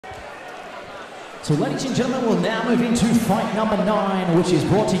So ladies and gentlemen, we'll now move into fight number 9, which is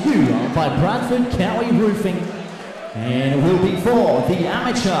brought to you by Bradford Cowie Roofing. And it will be for the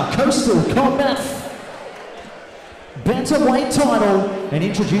amateur Coastal Combat Bantamweight title. And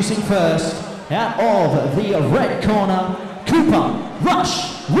introducing first, out of the red corner, Coopar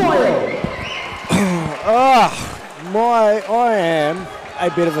Rush Royal. I am a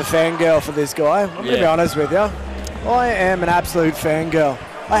bit of a fangirl for this guy. I'm going to be honest with you. I am an absolute fangirl.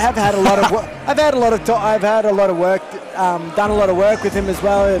 I have had a lot of work. I've had a lot of work, done a lot of work with him as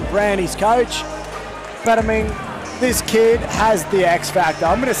well, and ran his coach. But I mean, this kid has the X factor.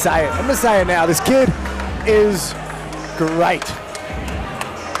 I'm going to say it. I'm going to say it now. This kid is great.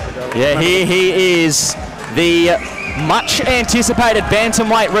 Yeah, he is the much anticipated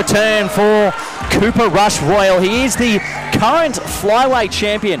bantamweight return for Coopar Rush Royal. He is the current flyweight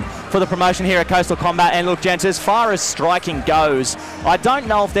champion for the promotion here at Coastal Combat. And look, gents, as far as striking goes, I don't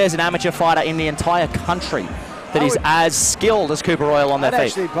know if there's an amateur fighter in the entire country that is as skilled as Coopar Royal on their feet. I'd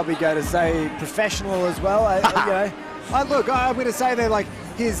actually probably go to say professional as well. I'm going to say that, like,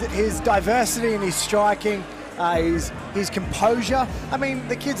 his diversity in his striking, his composure. I mean,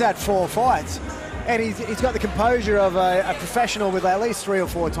 the kid's had 4 fights, and he's got the composure of a professional with at least 3 or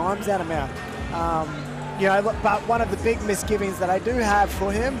 4 times that amount. But one of the big misgivings that I do have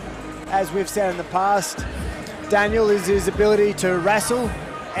for him, as we've said in the past, Daniel, is his ability to wrestle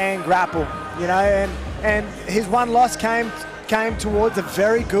and grapple. And his one loss came towards a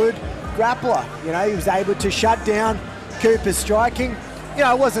very good grappler. He was able to shut down Cooper's striking.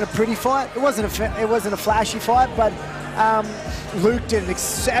 It wasn't a pretty fight. It wasn't a flashy fight, but Luke did an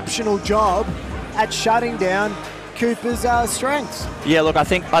exceptional job at shutting down Cooper's strengths. Yeah, look, I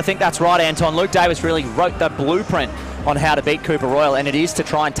think that's right, Anton. Luke Davis really wrote the blueprint on how to beat Coopar Royal, and it is to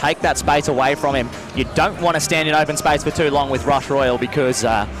try and take that space away from him. You don't want to stand in open space for too long with Rush Royal, because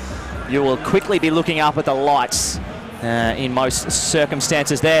you will quickly be looking up at the lights in most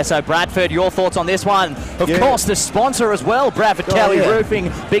circumstances there. So Bradford, your thoughts on this one? Of course, the sponsor as well, Bradford Cowie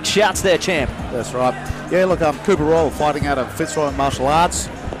Roofing. Big shouts there, champ. That's right. Yeah, look, Coopar Royal fighting out of Fitzroy Martial Arts,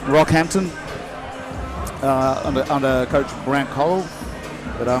 Rockhampton, under Coach Brant Cole.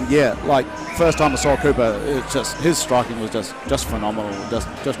 But like, first time I saw Cooper, his striking was just phenomenal.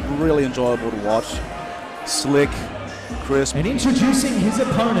 Just really enjoyable to watch. Slick, crisp. And introducing his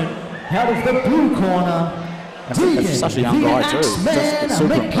opponent out of the blue corner, Deegon, such a young guy too. Just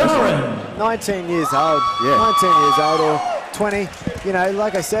super McGurren. 19 years old. Yeah. 19 years old or 20.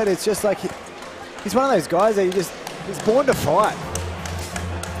 Like I said, it's just like he's one of those guys that he's born to fight.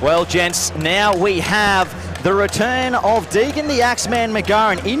 Well, gents, now we have the return of Deegon the Axeman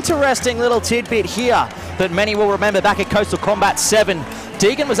McGurren. Interesting little tidbit here that many will remember back at Coastal Combat 7.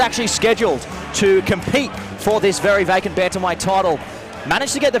 Deegon was actually scheduled to compete for this very vacant bantamweight title.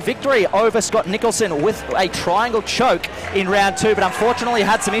 Managed to get the victory over Scott Nicholson with a triangle choke in round 2, but unfortunately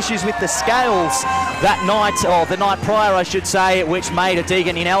had some issues with the scales that night, or the night prior, I should say, which made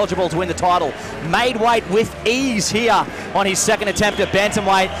Deegon ineligible to win the title. Made weight with ease here on his second attempt at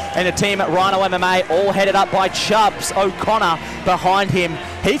bantamweight, and the team at Rhino MMA, all headed up by Chubbs O'Connor behind him.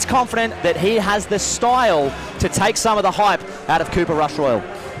 He's confident that he has the style to take some of the hype out of Coopar Rush Royal.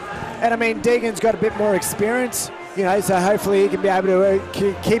 And I mean, Deegon's got a bit more experience. So hopefully he can be able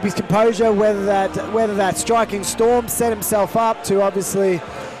to keep his composure, weather that striking storm, set himself up to obviously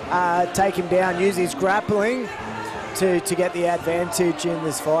take him down, use his grappling to get the advantage in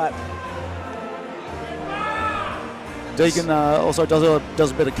this fight. Deegon also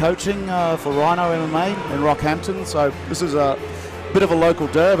does a bit of coaching for Rhino MMA in Rockhampton, so this is a bit of a local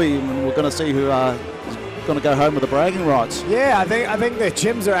derby, and we're going to see who is going to go home with the bragging rights. Yeah, I think their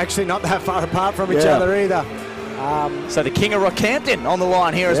gyms are actually not that far apart from each other either. So the king of Rockhampton on the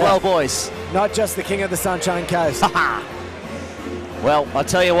line here as well, boys. Not just the king of the Sunshine Coast. Well, I'll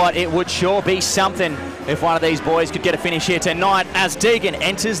tell you what, it would sure be something if one of these boys could get a finish here tonight as Deegon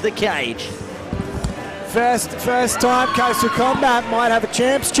enters the cage. First time Coastal Combat might have a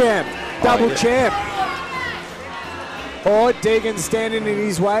champ's champ, double champ. Or Deegon standing in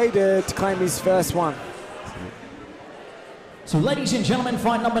his way to claim his first one. So ladies and gentlemen,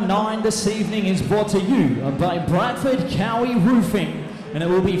 fight number 9 this evening is brought to you by Bradford Cowie Roofing, and it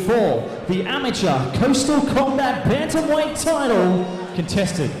will be for the amateur Coastal Combat Bantamweight title,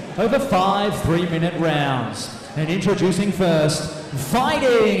 contested over 5 3-minute rounds. And introducing first,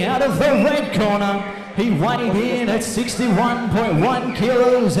 fighting out of the red corner, he weighed in at 61.1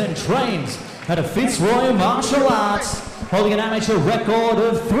 kilos and trains at a Fitzroy Martial Arts, holding an amateur record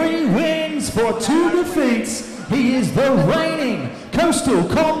of 3 wins for 2 defeats. He is the reigning Coastal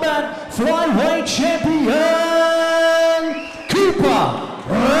Combat Flyweight Champion, Coopar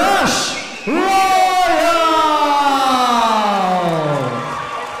Rush Royal!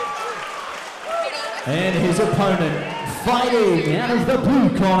 Fighting out of the blue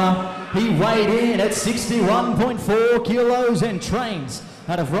corner, he weighed in at 61.4 kilos and trains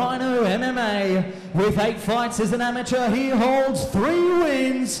out of Rhino MMA. With 8 fights as an amateur, he holds 3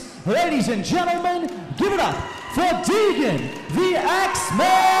 wins. Ladies and gentlemen, give it up for Deegon, the Axeman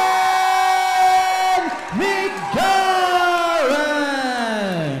McGurren.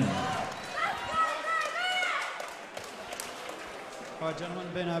 All right, gentlemen,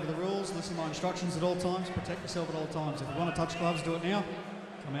 been over the rules. Listen to my instructions at all times. Protect yourself at all times. If you want to touch gloves, do it now.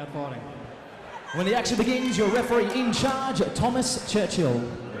 Come out fighting. When the action begins, your referee in charge, Thomas Churchill.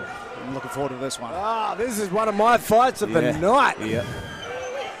 I'm looking forward to this one. Ah, this is one of my fights of the night. Yeah.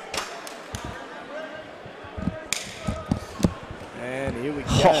 And here we go.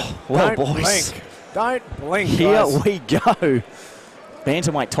 Oh, well, Don't boys. blink. Don't blink, Here guys. we go.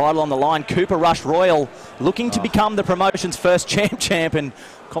 Bantamweight title on the line. Coopar Rush Royal looking to become the promotion's first champ, and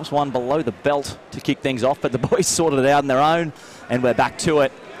Cops one below the belt to kick things off, but the boys sorted it out on their own, and we're back to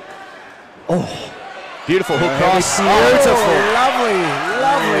it. Oh, beautiful hook cross. Beautiful.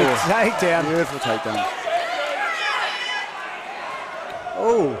 Lovely takedown. Beautiful takedown.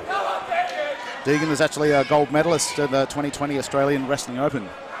 Oh. Deegon is actually a gold medalist in the 2020 Australian Wrestling Open.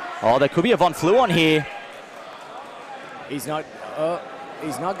 Oh, there could be a Von Flew on here. He's not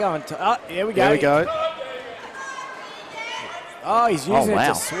going to. Oh, here we go. There we go. Oh, he's using it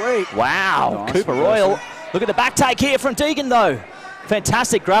to sweep. Wow, Nice Coopar reversal. Royal. Look at the back take here from Deegon, though.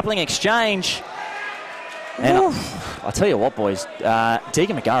 Fantastic grappling exchange. And I'll tell you what, boys,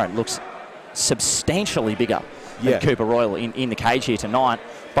 Deegon McGurren looks substantially bigger than Coopar Royal in the cage here tonight.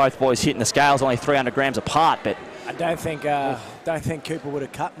 Both boys hitting the scales, only 300 grams apart, but I don't think Coopar would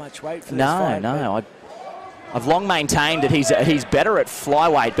have cut much weight for this fight. No. I've long maintained that he's better at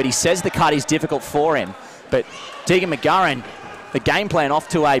flyweight, but he says the cut is difficult for him. But Deegon McGurren, the game plan off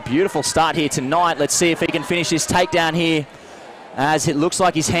to a beautiful start here tonight. Let's see if he can finish this takedown here, as it looks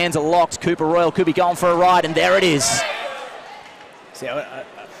like his hands are locked. Coopar Royal could be going for a ride, and there it is. See,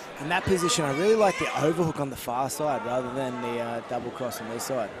 in that position, I really like the overhook on the far side rather than the double cross on this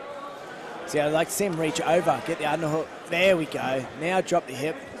side. See, I'd like to see him reach over, get the underhook. There we go. Now drop the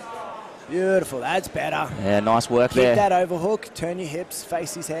hip. Beautiful, that's better. Yeah, nice work Keep there. that overhook, turn your hips,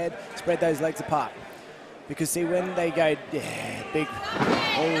 face his head, spread those legs apart. Because see, when they go, big,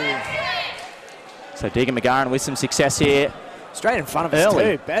 So Deegon McGurren with some success here. straight in front of us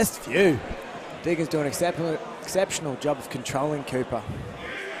Early. too, best view. Deegon's doing an exceptional job of controlling Coopar.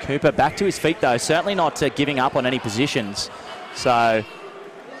 Coopar back to his feet, though, certainly not giving up on any positions. So,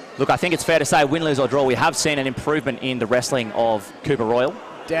 look, I think it's fair to say, win, lose or draw, we have seen an improvement in the wrestling of Coopar Royal.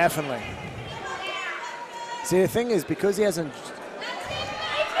 Definitely. See, the thing is, because he hasn't...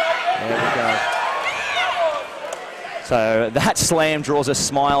 There we go. So that slam draws a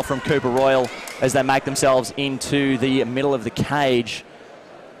smile from Coopar Royal as they make themselves into the middle of the cage.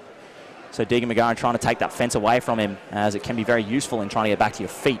 So Deegon McGurren trying to take that fence away from him, as it can be very useful in trying to get back to your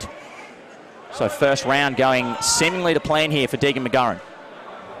feet. So first round going seemingly to plan here for Deegon McGurren.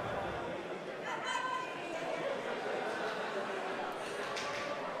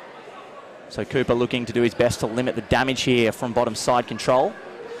 So Coopar looking to do his best to limit the damage here from bottom side control.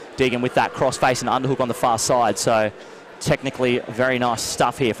 Deegon with that crossface and underhook on the far side. So technically very nice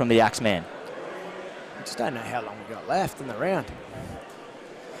stuff here from the Axeman. I just don't know how long we got left in the round.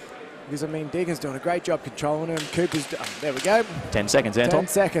 Because, I mean, Deegon's doing a great job controlling him. Cooper's... there we go. 10 seconds, Anton. 10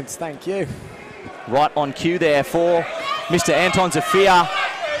 seconds, thank you. Right on cue there for Mr. Anton Zafir.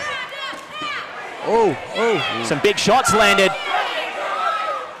 Oh. Some big shots landed.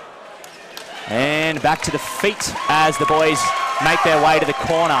 And back to the feet as the boys make their way to the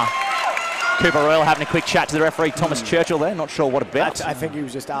corner. Coopar Royal having a quick chat to the referee, Thomas Churchill there. Not sure what about. I think he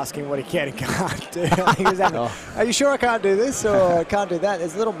was just asking what he can and can't do. I think he was having, are you sure I can't do this or I can't do that?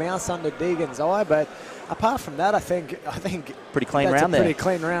 There's a little mouse under Deegan's eye, but apart from that, I think Pretty clean that's round a there. pretty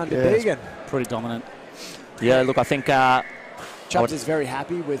clean round to Deegan. Pretty dominant. Yeah, look, I think... Chubbs is very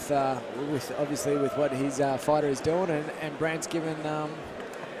happy with obviously with what his fighter is doing, and Brandt's given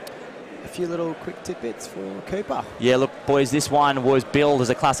a few little quick tidbits for Coopar. Yeah, look, boys, this one was billed as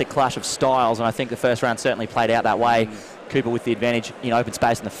a classic clash of styles, and I think the first round certainly played out that way. Coopar with the advantage in open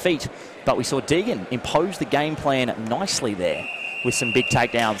space in the feet, but we saw Deegon impose the game plan nicely there with some big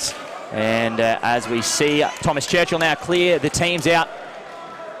takedowns. And as we see, Thomas Churchill now clear, the team's out.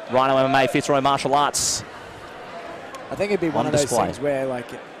 Rhino MMA, Fitzroy Martial Arts. I think it'd be one On of those display. things where like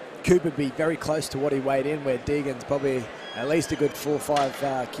Coopar would be very close to what he weighed in, where Deegan's probably at least a good 4 or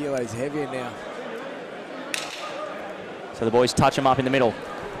 5 kilos heavier now. So the boys touch him up in the middle.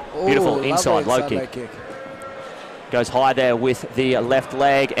 Ooh, Beautiful lovely inside low kick. Goes high there with the left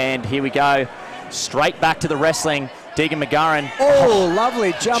leg, and here we go. Straight back to the wrestling. Deegon McGurren. Oh,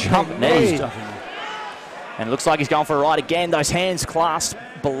 lovely jumping knee. And it looks like he's going for a ride again. Those hands clasped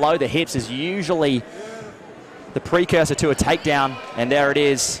below the hips is usually the precursor to a takedown. And there it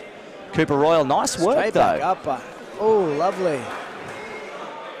is. Coopar Royal, nice work Straight though. back upper. Oh, lovely.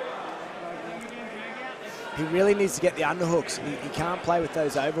 He really needs to get the underhooks. He can't play with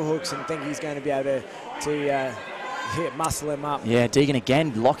those overhooks and think he's going to be able to muscle him up. Yeah, Deegon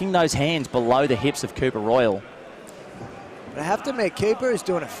again locking those hands below the hips of Coopar Royal. But I have to admit, Coopar is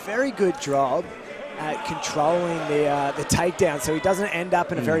doing a very good job at controlling the takedown, so he doesn't end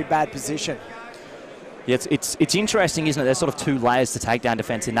up in a very bad position. Yeah, it's interesting, isn't it? There's sort of two layers to takedown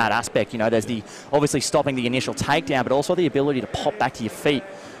defense in that aspect. You know, there's the obviously stopping the initial takedown, but also the ability to pop back to your feet.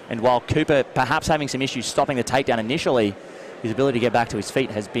 And while Coopar perhaps having some issues stopping the takedown initially, his ability to get back to his feet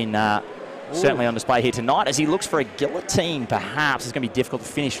has been certainly on display here tonight. As he looks for a guillotine, perhaps it's going to be difficult to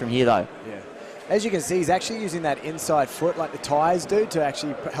finish from here, though. Yeah. As you can see, he's actually using that inside foot like the Thais do to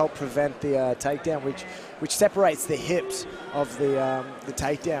actually help prevent the takedown, which separates the hips of the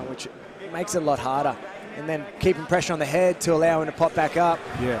takedown, which makes it a lot harder. And then keeping pressure on the head to allow him to pop back up.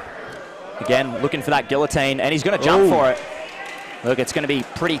 Yeah. Again, looking for that guillotine, and he's going to jump for it. Look, it's going to be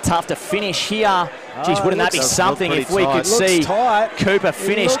pretty tough to finish here. Geez, wouldn't that be something if we could see Coopar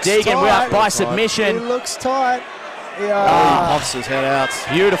finish Deegon by submission? He looks tight. Yeah. Oh, he pops his head out.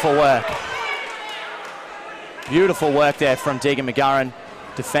 Beautiful work. Beautiful work there from Deegon McGurren,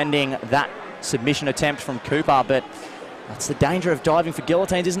 defending that submission attempt from Coopar, but that's the danger of diving for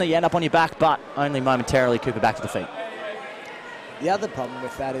guillotines, isn't it? You end up on your back, but only momentarily. Coopar back to the feet. The other problem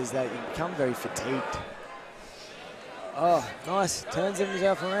with that is that you become very fatigued. Oh, nice. Turns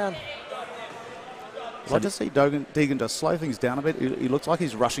himself around. I just see Deegon just slow things down a bit. He looks like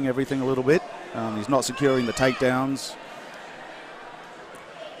he's rushing everything a little bit. He's not securing the takedowns.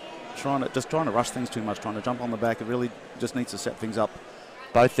 Just trying to rush things too much, trying to jump on the back. It really just needs to set things up.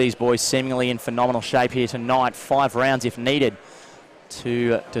 Both these boys seemingly in phenomenal shape here tonight. 5 rounds if needed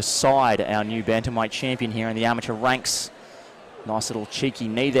to decide our new bantamweight champion here in the amateur ranks. Nice little cheeky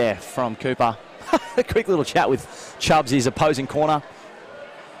knee there from Coopar. A quick little chat with Chubbs, his opposing corner.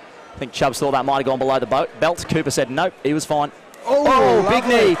 I think Chubbs thought that might have gone below the belt. Coopar said nope, he was fine. Oh, big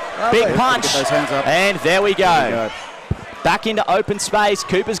knee, big punch. Get those hands up. And there we go. Back into open space.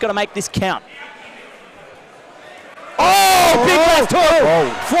 Cooper's got to make this count. Oh, big left hook.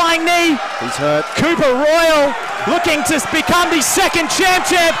 Flying knee. He's hurt. Coopar Royal looking to become the second champ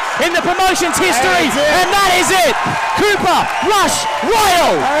in the promotion's history. And that is it. Coopar Rush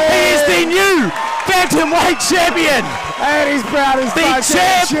Royal. He is the new bantamweight champion. And he's proud as the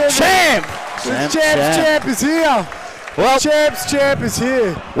champ. The champ is here. Well, champ is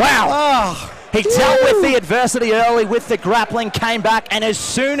here. Wow. Oh. He dealt with the adversity early with the grappling, came back, and as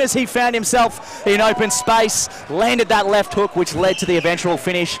soon as he found himself in open space, landed that left hook, which led to the eventual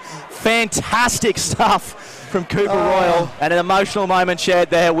finish. Fantastic stuff from Coopar Royal, and an emotional moment shared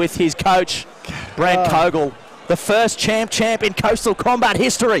there with his coach, Brent Kogel. The first champ in Coastal Combat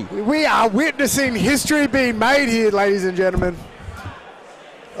history. We are witnessing history being made here, ladies and gentlemen.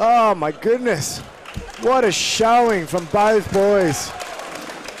 Oh, my goodness. What a showing from both boys.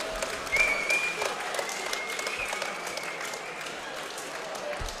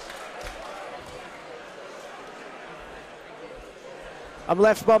 I'm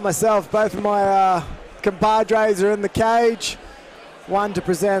left by myself. Both of my compadres are in the cage. One to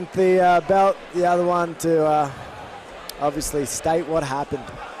present the belt, the other one to obviously state what happened.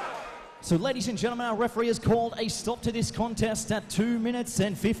 So, ladies and gentlemen, our referee has called a stop to this contest at 2 minutes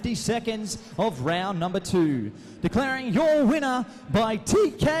and 50 seconds of round number 2. Declaring your winner by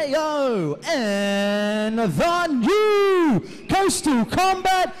TKO and the new Coastal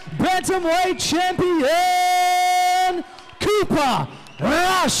Combat Bantamweight Champion, Coopar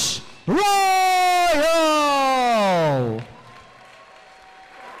Rush Royal!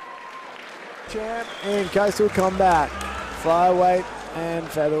 Champ in Coastal Combat, flyweight and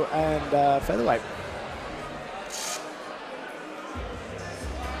featherweight.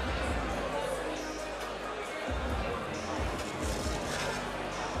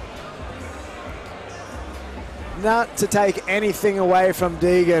 Not to take anything away from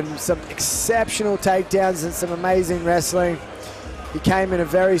Deegon, some exceptional takedowns and some amazing wrestling. He came in with a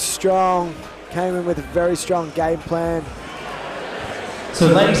very strong game plan. So,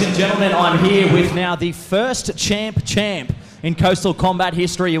 ladies and gentlemen, I'm here with now the first champ in Coastal Combat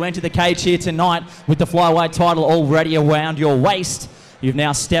history. You entered the cage here tonight with the flyweight title already around your waist. You've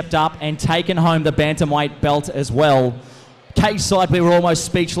now stepped up and taken home the bantamweight belt as well. Cage side, we were almost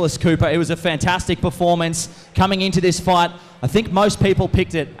speechless, Cooper. It was a fantastic performance coming into this fight. I think most people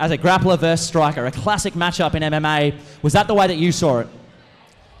picked it as a grappler versus striker, a classic matchup in MMA. Was that the way that you saw it?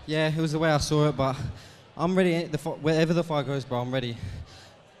 Yeah, it was the way I saw it, but I'm ready. Wherever the fight goes, bro, I'm ready.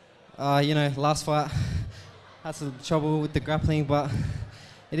 You know, last fight, had some trouble with the grappling, but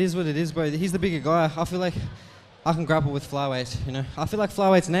it is what it is, bro. He's the bigger guy. I feel like I can grapple with flyweight, you know. I feel like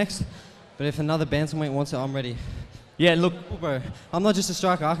flyweight's next, but if another bantamweight wants it, I'm ready. Yeah, look, Bro, I'm not just a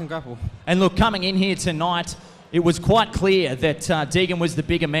striker, I can grapple. and look, coming in here tonight, it was quite clear that Deegan was the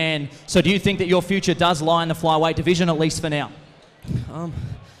bigger man. So do you think that your future does lie in the flyweight division, at least for now?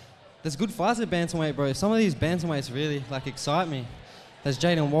 There's good fights at bantamweight, bro. Some of these bantamweights really excite me. There's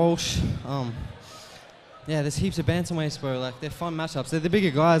Jaden Walsh. Yeah, there's heaps of bantamweights, bro. Like, they're fun matchups. They're the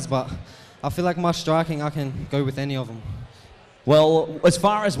bigger guys, but I feel like my striking, I can go with any of them. Well, as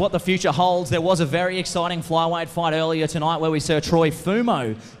far as what the future holds, there was a very exciting flyweight fight earlier tonight where we saw Troy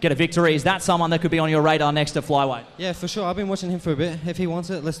Fumo get a victory. Is that someone that could be on your radar next to flyweight? Yeah, for sure. I've been watching him for a bit. If he wants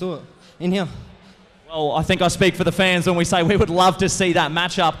it, let's do it. In here. Well, I think I speak for the fans when we say we would love to see that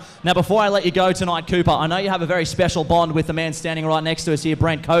matchup. Now, before I let you go tonight, Cooper, I know you have a very special bond with the man standing right next to us here,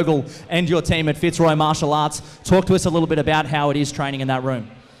 Brent Kogel, and your team at Fitzroy Martial Arts. Talk to us a little bit about how it is training in that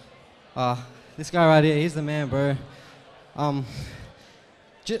room. This guy right here, he's the man, bro.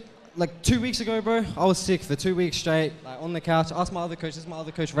 Like 2 weeks ago, bro, I was sick for 2 weeks straight, like on the couch. Ask my other coach, this is my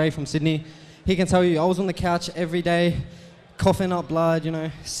other coach, Ray from Sydney. He can tell you, I was on the couch every day, coughing up blood, you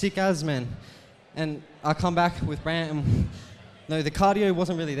know, sick as, man. And I come back with Brant, and no, the cardio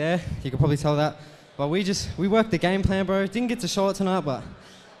wasn't really there. You could probably tell that. But we worked the game plan, bro. Didn't get to show it tonight, but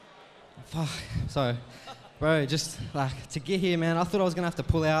fuck, sorry. Bro, just like to get here, man, I thought I was gonna have to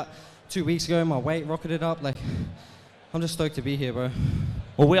pull out 2 weeks ago. My weight rocketed up, like, I'm just stoked to be here, bro.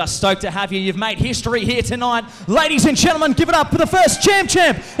 Well, we are stoked to have you. You've made history here tonight. Ladies and gentlemen, give it up for the first champ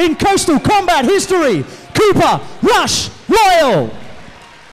in Coastal Combat history, Coopar Rush Royal.